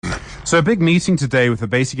So a big meeting today with the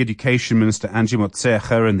Basic Education Minister, Angie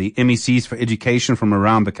Motshekga, and the MECs for education from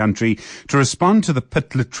around the country to respond to the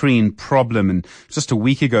pit latrine problem. And just a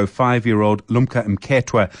week ago, 5-year-old Lumka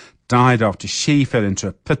Mketwa died after she fell into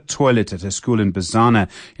a pit toilet at her school in Bizana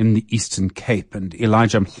in the Eastern Cape. And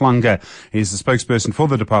Elijah Mhlanga is the spokesperson for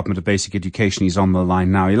the Department of Basic Education. He's on the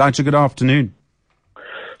line now. Elijah, good afternoon.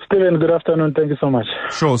 Stephen, good afternoon. Thank you so much.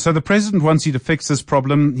 Sure. So the President wants you to fix this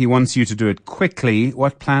problem. He wants you to do it quickly.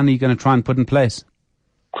 What plan are you going to try and put in place?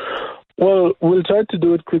 Well, we'll try to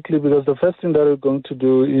do it quickly because the first thing that we're going to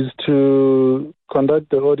do is to conduct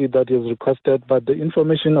the audit that he has requested, but the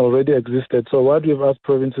information already existed. So what we've asked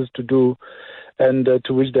provinces to do, and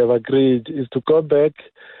to which they've agreed, is to go back,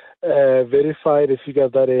 verify the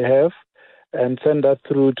figures that they have, and send that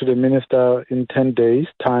through to the minister in 10 days'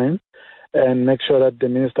 time, and make sure that the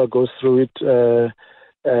minister goes through it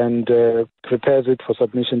and prepares it for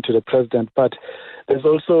submission to the president. But there's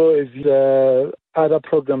also other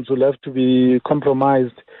programs will have to be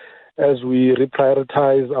compromised as we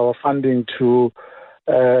reprioritize our funding to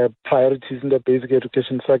priorities in the basic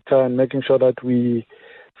education sector, and making sure that we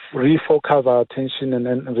refocus our attention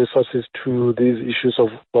and resources to these issues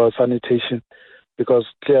of sanitation, because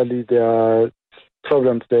clearly there are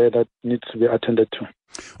problems there that need to be attended to.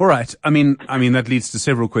 All right. I mean, that leads to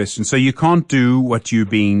several questions. So you can't do what you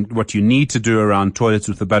need to do around toilets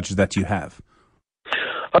with the budget that you have.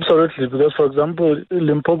 Absolutely, because, for example,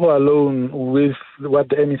 Limpopo alone, with what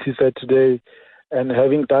the MEC said today, and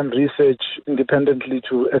having done research independently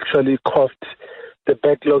to actually cost the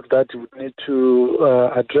backlog that you would need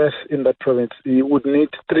to address in that province, you would need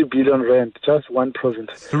 3 billion rand, just one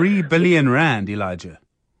province. 3 billion rand, Elijah?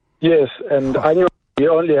 Yes, and annually he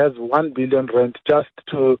only has 1 billion rand just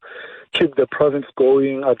to keep the province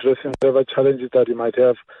going, addressing whatever challenges that he might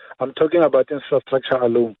have. I'm talking about infrastructure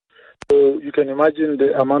alone. So you can imagine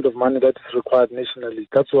the amount of money that is required nationally.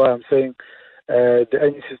 That's why I'm saying the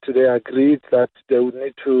MECs today agreed that they would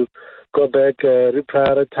need to go back,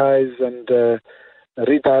 reprioritize and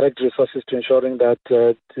redirect resources to ensuring that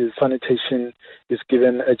the sanitation is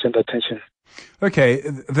given urgent attention. Okay,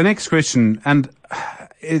 the next question, and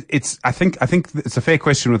I think it's a fair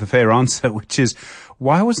question with a fair answer, which is,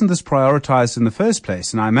 why wasn't this prioritized in the first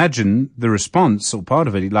place? And I imagine the response, or part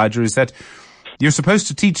of it, Elijah, is that you're supposed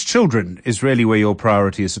to teach children is really where your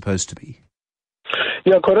priority is supposed to be.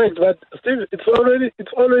 Yeah, correct. But Steve, it's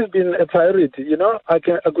always been a priority. You know, I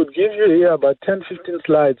could give you here about 10, 15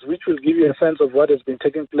 slides, which will give you a sense of what has been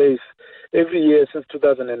taking place every year since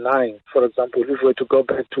 2009. For example, if we were to go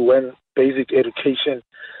back to when basic education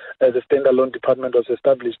as a standalone department was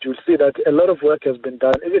established, you'll see that a lot of work has been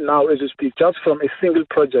done, even now as we speak, just from a single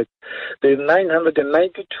project. There's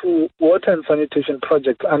 992 water and sanitation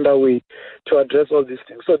projects underway to address all these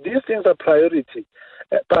things. So these things are priority,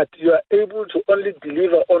 but you are able to only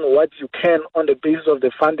deliver on what you can on the basis of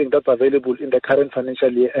the funding that's available in the current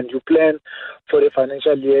financial year, and you plan for the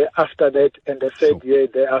financial year after that and the third year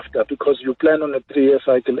thereafter, because you plan on a 3-year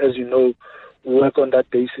cycle, as you know, work on that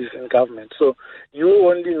basis in government. So you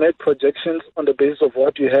only make projections on the basis of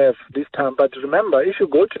what you have this time. But remember, if you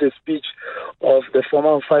go to the speech of the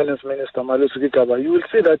former Finance Minister, Mhlanga, you will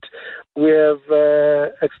see that we have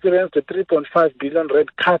experienced a 3.5 billion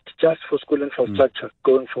rand cut just for school infrastructure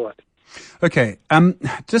going forward. Okay.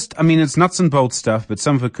 It's nuts and bolts stuff, but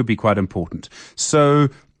some of it could be quite important. So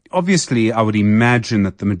obviously, I would imagine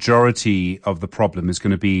that the majority of the problem is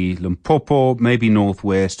going to be Limpopo, maybe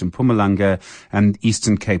Northwest, and Mpumalanga and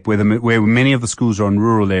Eastern Cape, where many of the schools are in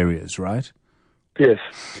rural areas, right? Yes.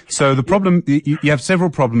 So the problem, you have several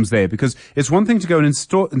problems there, because it's one thing to go and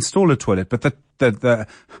install a toilet, but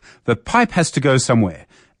the pipe has to go somewhere,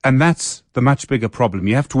 and that's the much bigger problem.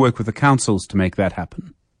 You have to work with the councils to make that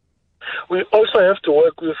happen. We also have to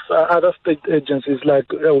work with other state agencies like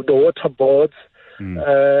the water boards, and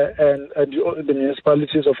the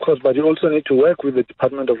municipalities, of course, but you also need to work with the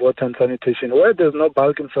Department of Water and Sanitation. Where there's no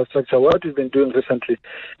bulk infrastructure, what we've been doing recently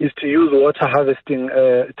is to use water harvesting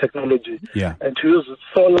technology, and to use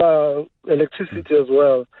solar electricity as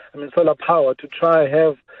well. Solar power, to try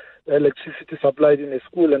have electricity supplied in a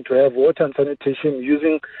school, and to have water and sanitation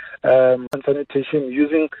using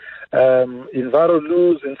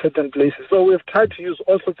enviroloos in certain places. So we've tried to use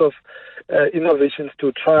all sorts of innovations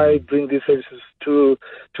to try bring these services to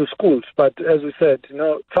schools. But as we said,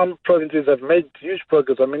 some provinces have made huge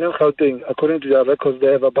progress. In Gauteng, according to their records,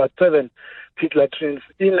 they have about 7 pit latrines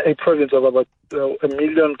in a province of about 1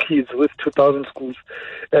 million kids with 2,000 schools.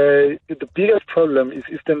 The biggest problem is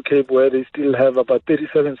Eastern Cape, where they still have about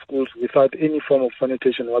 37 schools without any form of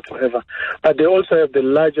sanitation whatsoever. But they also have the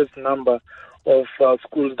largest number of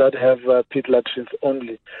schools that have pit latrines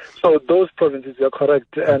only. So those provinces, you're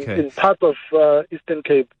correct. And in part of Eastern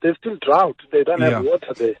Cape, there's still drought. They don't have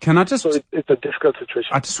water there. So it's a difficult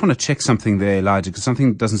situation. I just want to check something there, Elijah, because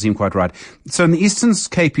something doesn't seem quite right. So in the Eastern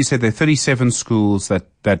Cape, you said there are 37 schools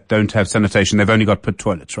that don't have sanitation. They've only got pit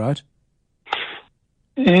toilets, right?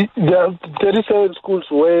 There are 37 schools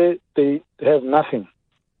where they have nothing.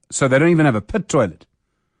 So they don't even have a pit toilet?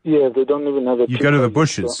 Yeah, they don't even have a pit toilet. You go to the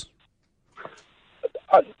bushes?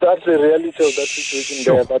 That's the reality of that situation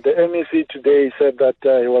there. But the MEC today said that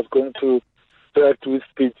he was going to act with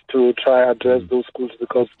speed to try address those schools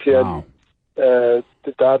because clearly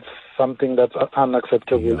that's something that's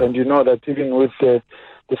unacceptable. And you know that even with the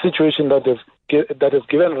situation that has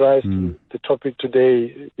given rise to the topic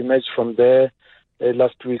today emerged from there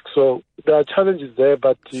last week. So there are challenges there,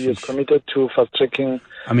 but he is committed to fast-tracking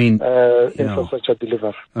infrastructure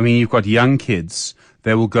delivery. I mean, you've got young kids.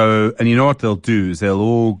 They will go, and you know what they'll do is they'll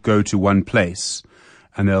all go to one place,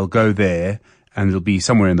 and they'll go there, and it'll be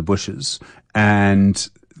somewhere in the bushes, and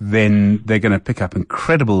then they're going to pick up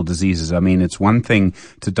incredible diseases. I mean, it's one thing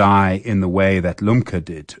to die in the way that Lumka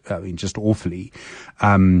did. I mean, just awfully.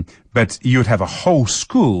 But you'd have a whole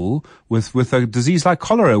school with a disease like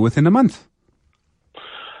cholera within a month.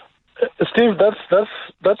 Steve,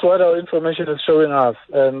 that's what our information is showing us,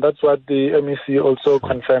 and that's what the MEC also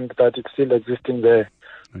confirmed, that it's still existing there.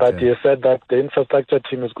 But he said that the infrastructure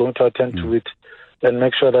team is going to attend to it and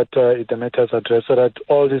make sure that the matter is addressed so that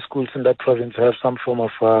all the schools in that province have some form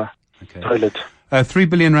of toilet. 3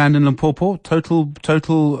 billion rand in Limpopo,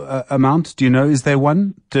 total amount. Do you know, is there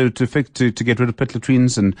one to get rid of pit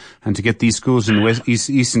latrines and to get these schools in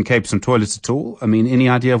Eastern Cape some toilets at all? I mean, any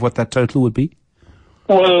idea of what that total would be?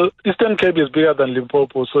 Well, Eastern Cape is bigger than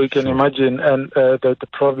Limpopo, so you can imagine the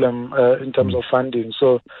problem in terms of funding.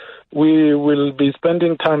 So we will be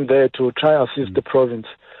spending time there to try assist the province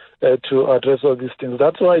to address all these things.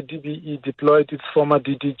 That's why DBE deployed its former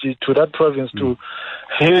DDG to that province to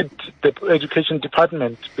head the education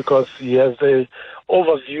department, because he has a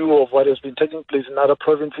overview of what has been taking place in other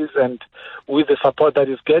provinces, and with the support that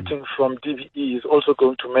he's getting from DBE, he's also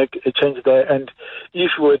going to make a change there. And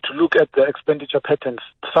if we were to look at the expenditure patterns,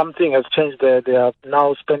 something has changed there. They are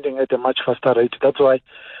now spending at a much faster rate. That's why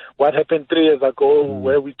what happened 3 years ago,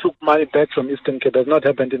 where we took money back from Eastern Cape, has not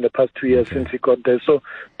happened in the past 2 years since he got there. So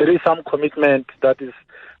there is some commitment that is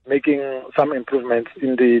making some improvements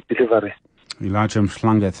in the delivery. Elijah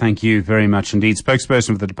Mhlanga, thank you very much indeed. Spokesperson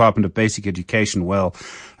for the Department of Basic Education. Well,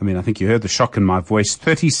 I mean, I think you heard the shock in my voice.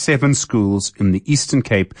 37 schools in the Eastern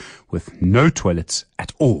Cape with no toilets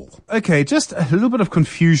at all. Okay, just a little bit of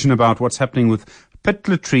confusion about what's happening with pit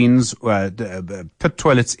latrines, pit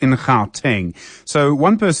toilets in Gauteng. So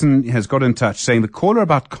one person has got in touch saying the caller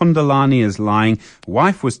about Kondalani is lying.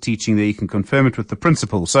 Wife was teaching there. You can confirm it with the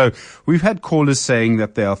principal. So we've had callers saying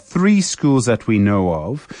that there are 3 schools that we know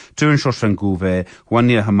of, 2 in Soshanguve, 1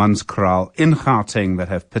 near Hammanskraal in Gauteng, that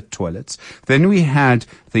have pit toilets. Then we had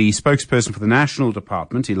the spokesperson for the National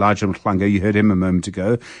Department, Elijah Mhlanga. You heard him a moment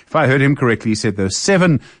ago. If I heard him correctly, he said there are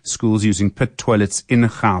 7 schools using pit toilets in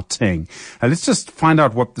Gauteng. Let's just find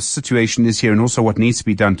out what the situation is here and also what needs to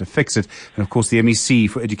be done to fix it. And of course, the MEC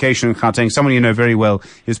for Education in Gauteng, someone you know very well,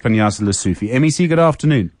 is Panyaza Lesufi. MEC, good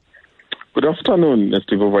afternoon. Good afternoon,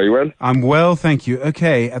 Steve. Are you well? I'm well, thank you.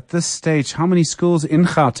 Okay, at this stage, how many schools in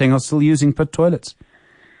Gauteng are still using pit toilets?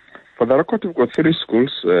 For the record, we've got 3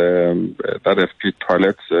 schools that have pit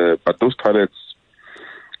toilets, but those toilets,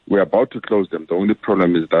 we're about to close them. The only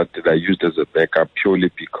problem is that they're used as a backup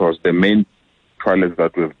purely because the main toilets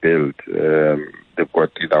that we've built, they've got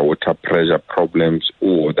either water pressure problems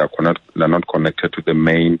or they're not connected to the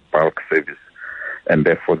main bulk service, and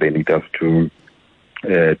therefore they need us to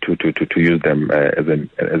use them as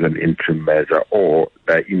an interim measure, or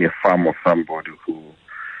they're in a farm of somebody who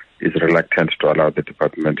is reluctant to allow the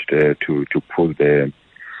department to pull the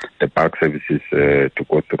bulk services to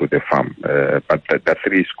go through the farm. But the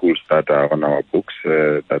 3 schools that are on our books,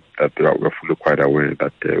 that we're fully quite aware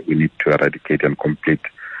that we need to eradicate and complete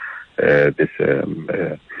this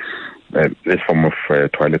form of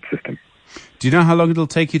toilet system. Do you know how long it'll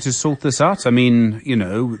take you to sort this out? I mean, you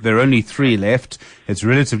know, there are only 3 left. It's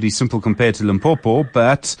relatively simple compared to Limpopo,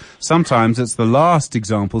 but sometimes it's the last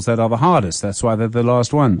examples that are the hardest. That's why they're the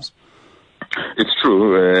last ones. It's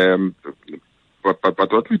true. But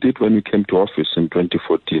what we did when we came to office in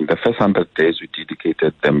 2014, the first 100 days we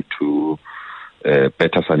dedicated them to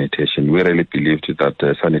better sanitation. We really believed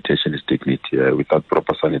that sanitation is dignity. Without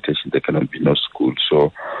proper sanitation, there cannot be no school.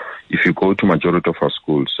 So if you go to majority of our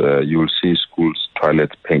schools, you will see schools'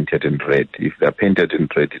 toilets painted in red. If they're painted in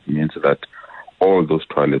red, it means that all those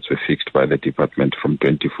toilets were fixed by the department from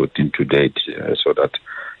 2014 to date, so that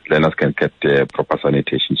learners can get proper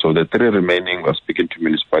sanitation. So the three remaining, we're speaking to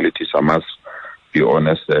municipalities. I must be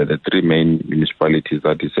honest, the three main municipalities,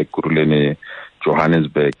 that is Ekurhuleni,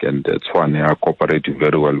 Johannesburg, and Tshwane, are cooperating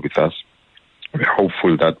very well with us. We're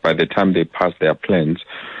hopeful that by the time they pass their plans,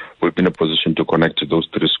 we'll be in a position to connect to those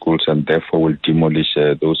three schools, and therefore we'll demolish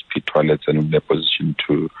those pit toilets and we'll be in a position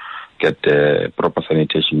to get proper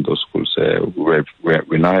sanitation in those schools.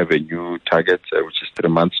 We now have a new target, which is 3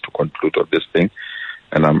 months to conclude of this thing,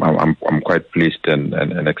 and I'm quite pleased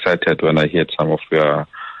and excited when I hear some of your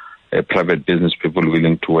private business people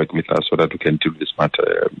willing to work with us so that we can deal with this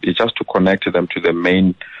matter. It's just to connect them to the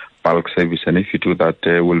main bulk service, and if you do that,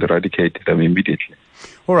 we'll eradicate them immediately.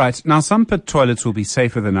 All right. Now, some pit toilets will be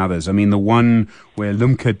safer than others. I mean, the one where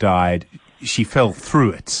Lumka died, she fell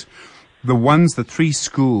through it. The three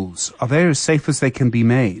schools, are they as safe as they can be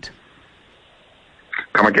made?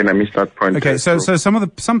 Come again, I missed that point. Okay, so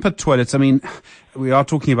some pit toilets, I mean, we are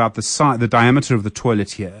talking about the diameter of the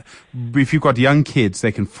toilet here. If you've got young kids,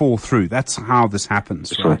 they can fall through. That's how this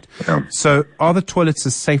happens, right? Yeah. So are the toilets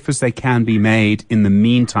as safe as they can be made in the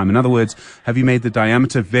meantime? In other words, have you made the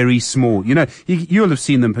diameter very small? You know, you'll have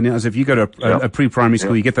seen them, as if you go to a pre-primary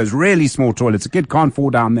school, you get those really small toilets. A kid can't fall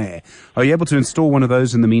down there. Are you able to install one of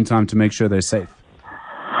those in the meantime to make sure they're safe?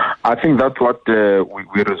 I think that's what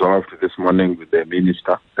we resolved this morning with the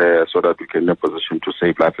minister, so that we can be in a position to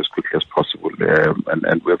save life as quickly as possible.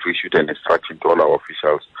 And we have issued an instruction to all our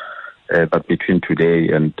officials that between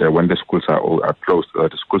today and when the schools are closed,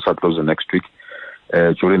 the schools are closed next week.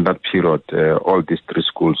 During that period, all these three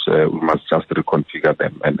schools, we must just reconfigure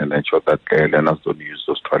them and ensure that learners don't use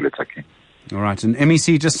those toilets again. All right. And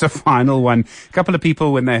MEC, just a final one. A couple of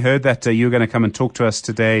people, when they heard that you were going to come and talk to us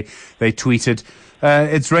today, they tweeted,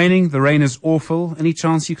 it's raining. The rain is awful. Any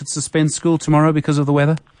chance you could suspend school tomorrow because of the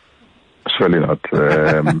weather? Surely not.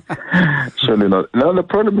 Surely not. Now, the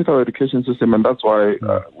problem with our education system, and that's why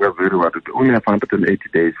we're very worried, we only have 180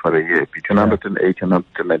 days for a year, between 180 and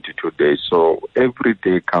 192 days. So every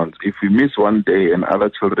day counts. If we miss one day and other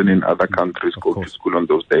children in other countries go to school on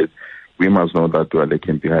those days, we must know that we are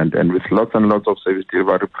lagging behind. And with lots and lots of service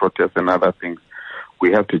delivery protests and other things,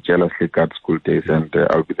 we have to jealously guard school days. And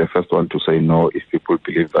I'll be the first one to say no if people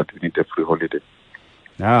believe that we need a free holiday.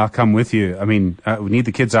 No, I'll come with you. I mean, we need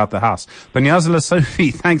the kids out the house. Banyazela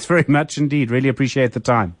Sophie, thanks very much indeed. Really appreciate the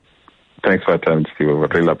time. Thanks for your time, Steve. I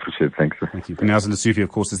really appreciate it. Thanks. Thank you. Banyazela Sophie, of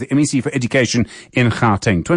course, is the MEC for Education in Gauteng.